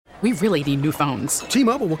We really need new phones.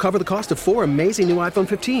 T-Mobile will cover the cost of 4 amazing new iPhone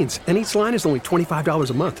 15s, and each line is only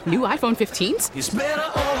 $25 a month. New iPhone 15s? It's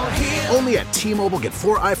better over here. Only at T-Mobile, get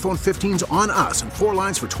 4 iPhone 15s on us and 4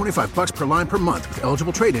 lines for $25 per line per month with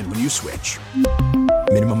eligible trade-in when you switch.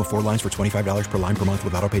 Minimum of 4 lines for $25 per line per month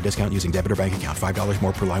with autopay discount using debit or bank account. $5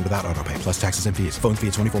 more per line without autopay, plus taxes and fees. Phone fee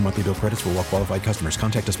at 24 monthly bill credits for well-qualified customers.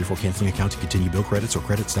 Contact us before canceling account to continue bill credits or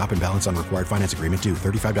credit stop and balance on required finance agreement due.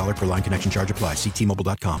 $35 per line connection charge applies. See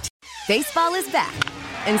T-Mobile.com. Baseball is back,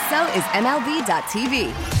 and so is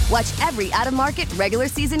MLB.tv. Watch every out-of-market regular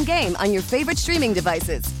season game on your favorite streaming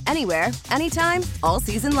devices. Anywhere, anytime, all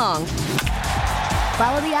season long.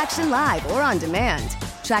 Follow the action live or on demand.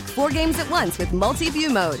 Track 4 games at once with multi-view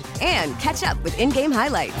mode and catch up with in-game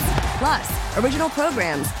highlights. Plus, original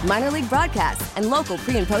programs, minor league broadcasts, and local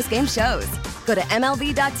pre- and post-game shows. Go to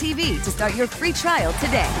MLB.tv to start your free trial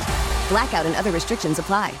today. Blackout and other restrictions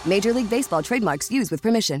apply. Major League Baseball trademarks used with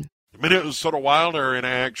permission. Minnesota Wild are in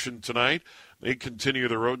action tonight. They continue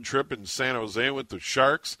the road trip in San Jose with the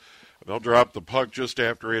Sharks. They'll drop the puck just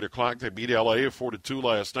after 8 o'clock. They beat L.A. 4-2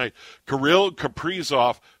 last night. Kirill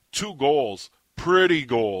Kaprizov, 2 goals. Pretty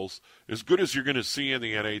goals, as good as you're going to see in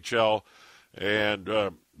the NHL. And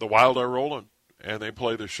the Wild are rolling, and they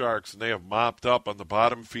play the Sharks, and they have mopped up on the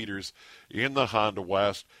bottom feeders in the Honda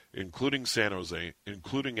West, including San Jose,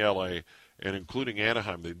 including L.A., and including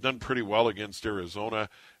Anaheim. They've done pretty well against Arizona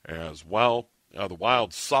as well. The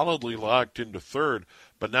Wild solidly locked into third,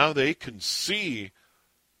 but now they can see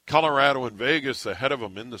Colorado and Vegas ahead of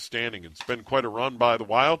them in the standing. It's been quite a run by the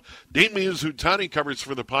Wild. Dane Miyazutani covers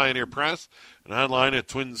for the Pioneer Press and online at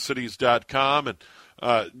TwinCities.com.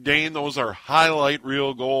 And Dane, those are highlight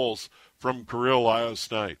reel goals from Kirill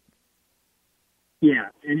last night. Yeah,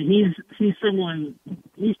 and he's someone,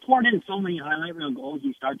 he's poured in so many highlight reel goals,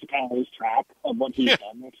 you start to kind of lose track of what he's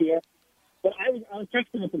done this year. But I was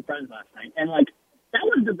texting with some friends last night, and, that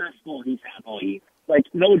was the best goal he's had all year.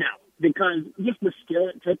 No doubt. Because just the skill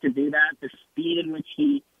it took to do that, the speed in which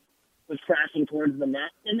he was crashing towards the net,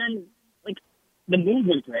 and then, the move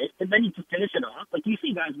was great, but then to finish it off, you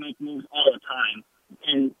see guys make moves all the time,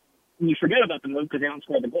 and you forget about the move because they don't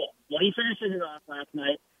score the goal. Well, he finishes it off last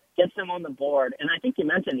night, gets them on the board, and I think you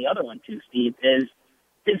mentioned the other one too, Steve, is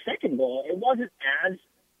his second goal. It wasn't as,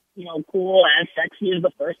 cool, as sexy as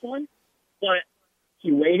the first one, but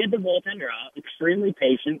he waited the goaltender out, extremely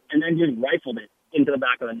patient, and then just rifled it into the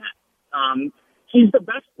back of the net. He's the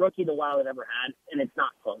best rookie the Wild had ever had, and it's not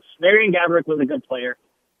close. Marian Gaborik was a good player.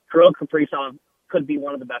 Kirill Kaprizov could be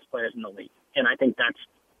one of the best players in the league, and I think that's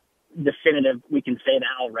definitive. We can say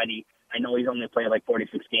that already. I know he's only played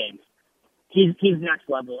 46 games. He's next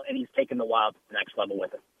level, and he's taken the Wild to the next level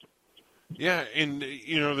with him. Yeah, and,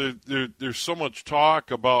 there's so much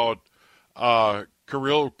talk about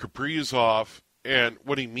Kirill Kaprizov and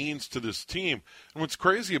what he means to this team. And what's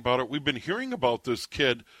crazy about it, we've been hearing about this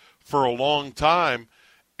kid for a long time,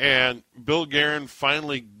 and Bill Guerin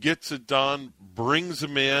finally gets it done, brings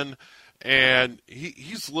him in, and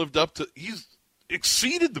he's lived up to, he's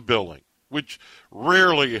exceeded the billing, which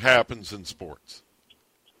rarely happens in sports.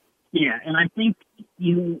 Yeah, and I think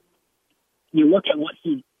you look at what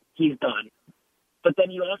he's done, but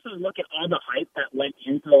then you also look at all the hype that went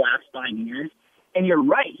into the last 5 years, and you're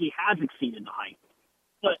right, he has exceeded the hype.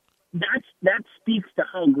 But that speaks to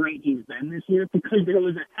how great he's been this year, because there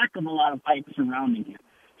was a heck of a lot of hype surrounding him.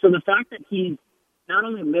 So the fact that he's not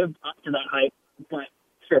only lived up to that hype, but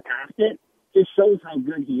surpassed it, just shows how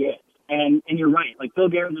good he is. And you're right, Bill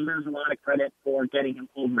Guerin deserves a lot of credit for getting him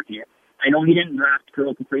over here. I know he didn't draft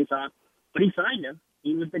Kirill Kaprizov, but he signed him.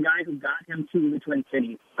 He was the guy who got him to the Twin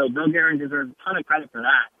Cities. So Bill Guerin deserves a ton of credit for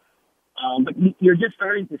that. But you're just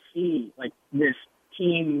starting to see, this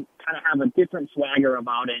team kind of have a different swagger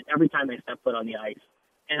about it every time they step foot on the ice.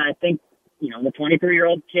 And I think, the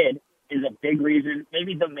 23-year-old kid is a big reason,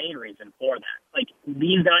 maybe the main reason for that.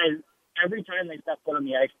 These guys, every time they step foot on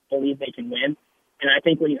the ice, believe they can win. And I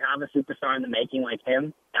think when you have a superstar in the making like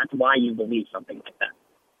him, that's why you believe something like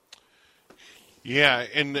that. Yeah,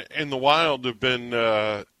 and the Wild have been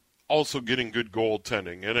also getting good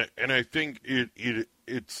goaltending, and I think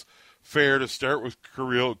it's fair to start with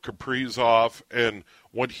Kirill Kaprizov and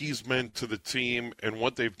what he's meant to the team and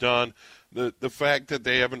what they've done. The fact that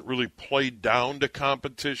they haven't really played down to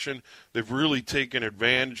competition, they've really taken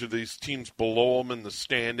advantage of these teams below them in the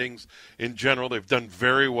standings. In general, they've done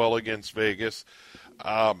very well against Vegas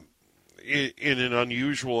in an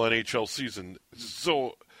unusual NHL season.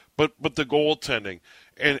 So, but the goaltending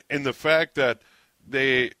and the fact that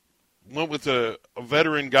they went with a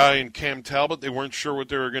veteran guy in Cam Talbot, they weren't sure what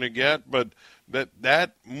they were going to get, but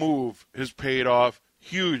that move has paid off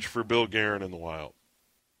huge for Bill Guerin and the Wild.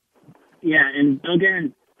 Yeah, and Bill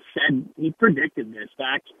Guerin said he predicted this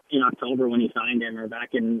back in October when he signed him, or back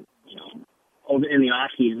in over in the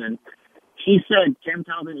off season. He said Cam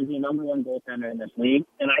Talbot is the number one goaltender in this league,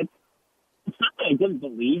 and it's not that I didn't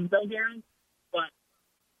believe Bill Guerin, but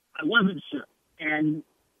I wasn't sure. And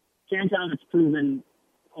Cam Talbot's proven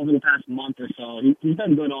over the past month or so, he's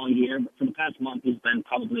been good all year, but for the past month he's been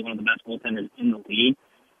probably one of the best goaltenders in the league,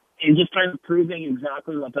 and just kind of proving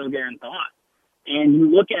exactly what Bill Guerin thought. And you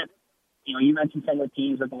look at, you mentioned some of the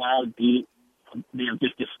teams that the Wild beat. They have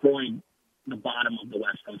just destroyed the bottom of the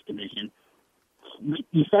West Coast Division.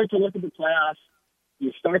 You start to look at the playoffs.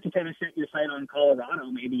 You start to kind of set your sight on Colorado.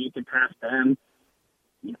 Maybe you could pass them.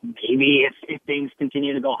 Maybe if things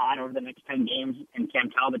continue to go hot over the next 10 games and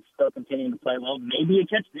Cam Talbot's still continuing to play well, maybe you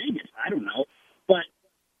catch Vegas. I don't know. But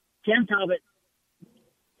Cam Talbot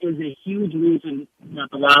is a huge reason that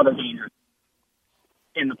the Wild are dangerous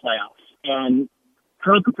in the playoffs. And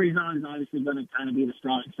Kirill Kaprizov is obviously going to kind of be the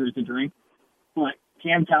strongest fruit to drink. But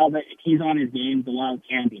Cam Talbot, if he's on his game, the Wild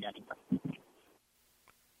can beat anyone.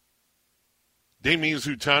 Dane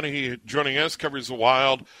Mizutani joining us, covers the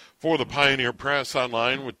Wild for the Pioneer Press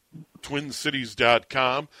online with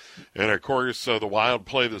TwinCities.com. And, of course, the Wild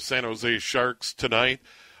play the San Jose Sharks tonight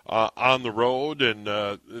on the road, and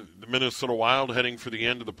the Minnesota Wild heading for the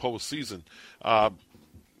end of the postseason.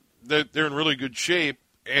 They're in really good shape,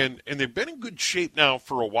 and they've been in good shape now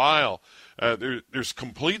for a while. There's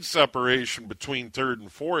complete separation between third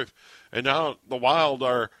and fourth, and now the Wild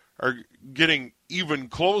are getting even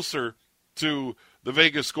closer to the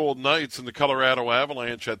Vegas Golden Knights and the Colorado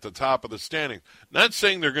Avalanche at the top of the standings. Not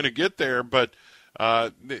saying they're going to get there, but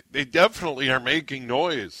they definitely are making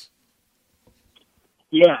noise.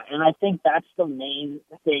 Yeah, and I think that's the main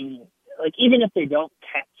thing. Like, even if they don't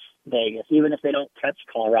catch Vegas, even if they don't catch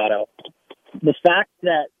Colorado, the fact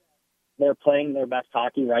that they're playing their best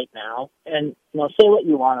hockey right now, and say what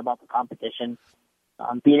you want about the competition,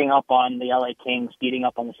 beating up on the LA Kings, beating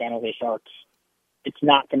up on the San Jose Sharks, it's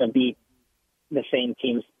not going to beat the same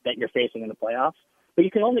teams that you're facing in the playoffs. But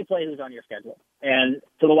you can only play who's on your schedule. And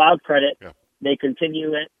to the Wild credit, they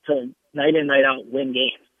continue it to night in, night out, win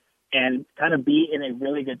games and kind of be in a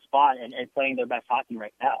really good spot and playing their best hockey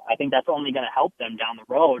right now. I think that's only going to help them down the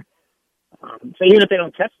road. So even if they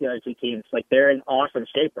don't catch the other two teams, like, they're in awesome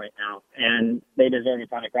shape right now, and they deserve a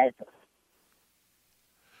ton of credit for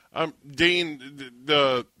it. Dane,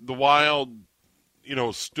 the Wild,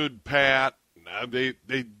 stood pat. They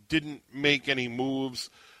didn't make any moves,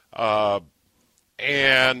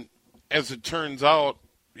 and as it turns out,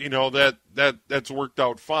 that's worked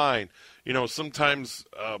out fine. Sometimes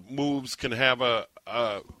moves can have a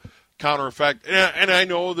counter effect, and I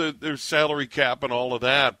know that there's salary cap and all of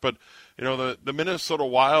that, but the Minnesota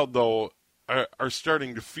Wild though are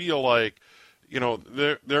starting to feel like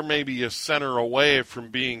they're maybe a center away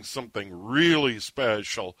from being something really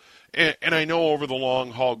special. And I know over the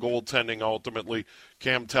long haul, goaltending, ultimately,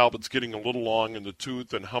 Cam Talbot's getting a little long in the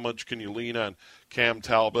tooth, and how much can you lean on Cam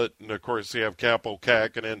Talbot? And, of course, they have Kaapo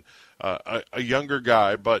Kähkönen, a younger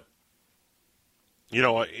guy. But,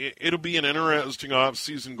 it'll be an interesting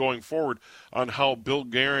offseason going forward on how Bill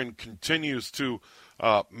Guerin continues to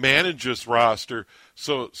manage this roster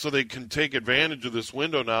so they can take advantage of this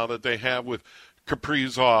window now that they have with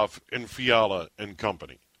Kaprizov and Fiala and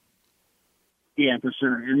company. Yeah, for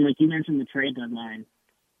sure. And like you mentioned, the trade deadline,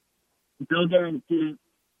 Bill Guerin didn't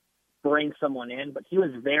bring someone in, but he was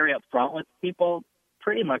very upfront with people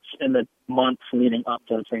pretty much in the months leading up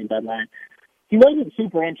to the trade deadline. He wasn't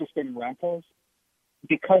super interested in rentals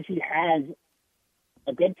because he has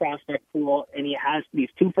a good prospect pool and he has these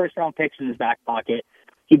 2 first-round picks in his back pocket.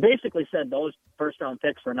 He basically said those first-round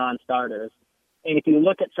picks were non-starters. And if you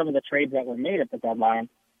look at some of the trades that were made at the deadline,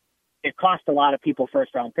 it cost a lot of people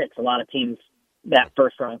first-round picks, a lot of teams that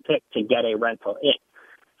first-round pick to get a rental in.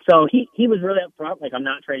 So he was really upfront, like, I'm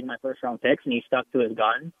not trading my first-round picks, and he stuck to his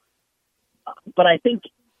gun. But I think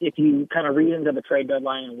if you kind of read into the trade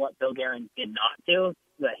deadline and what Bill Guerin did not do,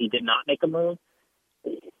 that he did not make a move,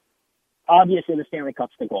 obviously the Stanley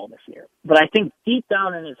Cup's the goal this year. But I think deep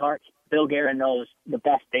down in his heart, Bill Guerin knows the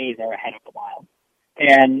best days are ahead of the Wild.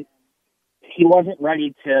 And he wasn't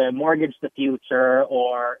ready to mortgage the future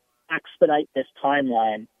or expedite this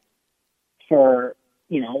timeline for,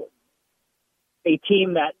 a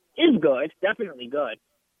team that is good, definitely good.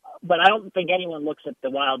 But I don't think anyone looks at the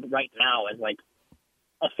Wild right now as, like,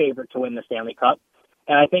 a favorite to win the Stanley Cup.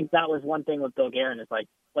 And I think that was one thing with Bill Guerin is, like,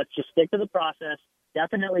 let's just stick to the process,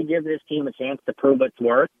 definitely give this team a chance to prove its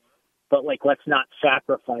worth, but, like, let's not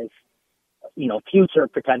sacrifice, future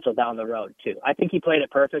potential down the road, too. I think he played it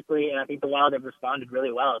perfectly, and I think the Wild have responded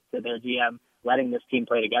really well to their GM letting this team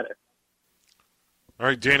play together. All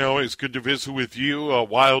right, Dana, always good to visit with you.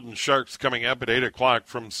 Wild and Sharks coming up at 8 o'clock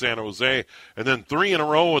from San Jose, and then 3 in a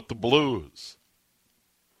row with the Blues.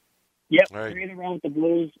 Yep, right. 3 in a row with the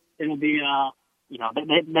Blues. It'll be,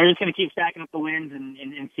 they're just going to keep stacking up the wins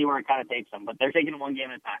and see where it kind of takes them. But they're taking it one game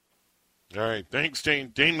at a time. All right, thanks,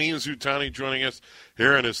 Dane. Dane Miyazutani joining us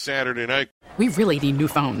here on a Saturday night. We really need new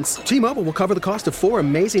phones. T-Mobile will cover the cost of 4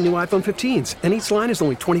 amazing new iPhone 15s, and each line is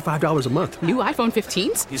only $25 a month. New iPhone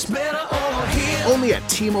 15s? It's better over here. Only at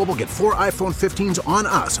T-Mobile, get 4 iPhone 15s on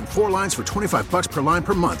us and 4 lines for $25 per line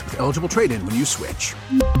per month with eligible trade-in when you switch.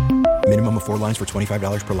 Minimum of 4 lines for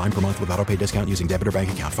 $25 per line per month with autopay discount using debit or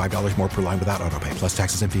bank account. $5 more per line without autopay, plus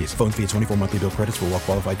taxes and fees. Phone fee at 24 monthly bill credits for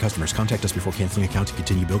well-qualified customers. Contact us before canceling account to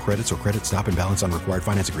continue bill credits or credit stop and balance on required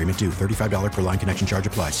finance agreement due. $35 per line connection charge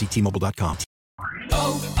applies. See T-Mobile.com.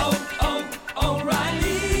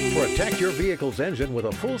 O'Reilly. Protect your vehicle's engine with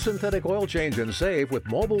a full synthetic oil change and save with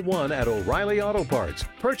Mobil 1 at O'Reilly Auto Parts.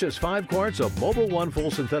 Purchase 5 quarts of Mobil 1 full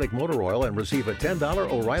synthetic motor oil and receive a $10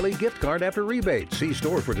 O'Reilly gift card after rebate. See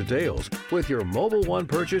store for details. With your Mobil 1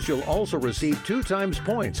 purchase, you'll also receive 2 times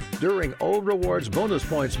points during O Rewards Bonus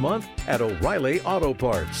Points Month at O'Reilly Auto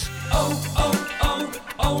Parts.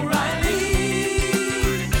 O'Reilly.